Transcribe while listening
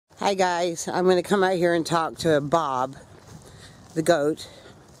Hi guys, I'm going to come out here and talk to Bob, the goat.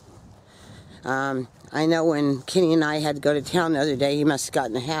 I know when Kenny and I had to go to town the other day, he must have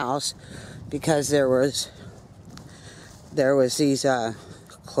gotten a house because there was these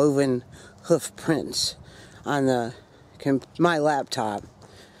cloven hoof prints on my laptop.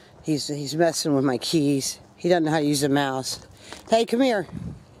 He's messing with my keys. He doesn't know how to use a mouse. Hey, come here.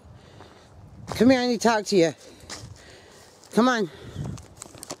 Come here, I need to talk to you. Come on.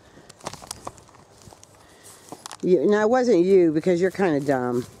 Now, it wasn't you because you're kind of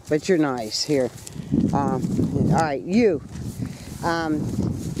dumb, but you're nice. Here. Alright, you.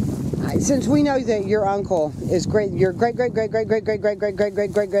 Since we know that your uncle is great, your great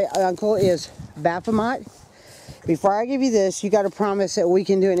uncle is Baphomet, before I give you this, you got to promise that we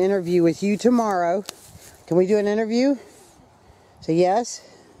can do an interview with you tomorrow. Can we do an interview? Say yes?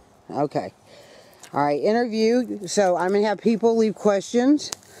 Okay. Alright, interview. So I'm going to have people leave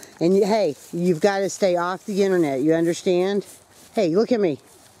questions. And hey, you've got to stay off the internet. You understand? Hey, look at me.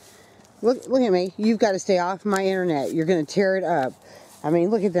 Look at me. You've got to stay off my internet. You're going to tear it up. I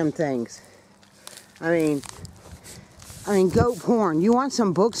mean, look at them things. I mean, goat porn. You want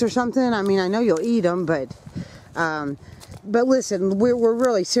some books or something? I mean, I know you'll eat them, but listen, we're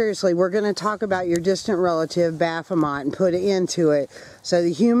really seriously, we're going to talk about your distant relative, Baphomet, and put it into it so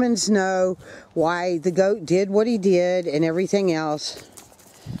the humans know why the goat did what he did and everything else.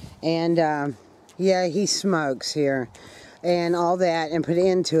 And, yeah, he smokes here and all that and put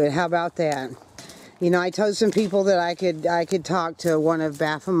into it. How about that? You know, I told some people that I could talk to one of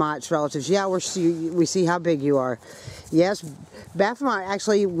Baphomet's relatives. Yeah, we see how big you are. Yes, Baphomet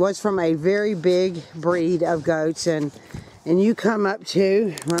actually was from a very big breed of goats, and you come up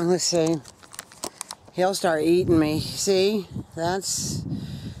to, well, let's see. He'll start eating me. See? That's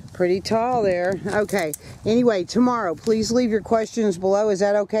pretty tall there. Okay. Anyway, tomorrow, please leave your questions below. Is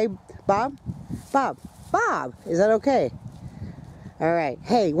that okay, Bob? Bob, is that okay? All right.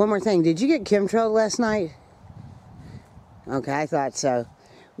 Hey, one more thing. Did you get chemtrailed last night? Okay, I thought so.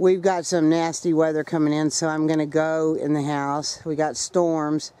 We've got some nasty weather coming in, so I'm going to go in the house. We got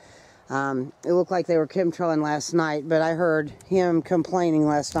storms. It looked like they were chemtrailing last night, but I heard him complaining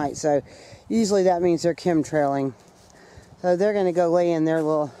last night, so usually that means they're chemtrailing. So they're going to go lay in their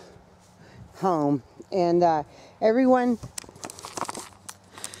little home. And everyone,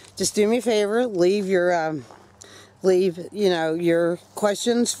 just do me a favor, leave your your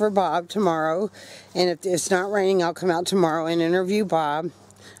questions for Bob tomorrow. And if it's not raining, I'll come out tomorrow and interview Bob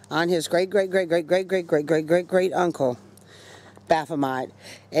on his great uncle Baphomet,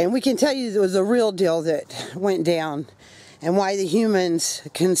 and we can tell you the real deal that went down and why the humans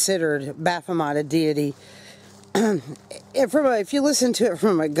considered Baphomet a deity. If you listen to it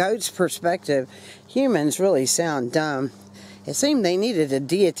from a goat's perspective, humans really sound dumb. It seemed they needed a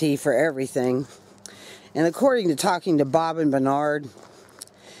deity for everything. And according to talking to Bob and Bernard,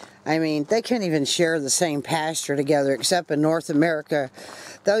 I mean, they can't even share the same pasture together, except in North America.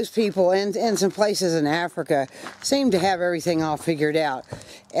 Those people, and some places in Africa, seem to have everything all figured out.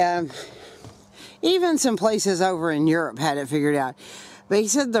 Even some places over in Europe had it figured out. But he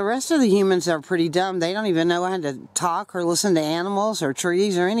said the rest of the humans are pretty dumb. They don't even know how to talk or listen to animals or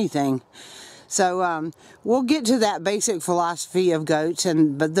trees or anything. So we'll get to that basic philosophy of goats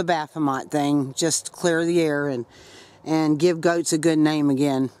and the Baphomet thing. Just clear the air and give goats a good name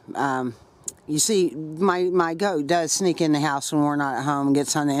again. You see, my goat does sneak in the house when we're not at home and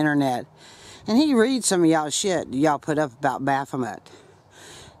gets on the internet. And he reads some of y'all's shit y'all put up about Baphomet.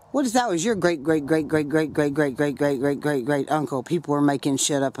 What if that was your great uncle people were making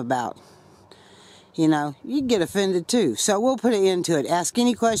shit up about? You know, you get offended too. So we'll put it into it. Ask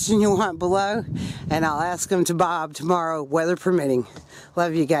any question you want below, and I'll ask them to Bob tomorrow, weather permitting.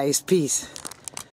 Love you guys. Peace.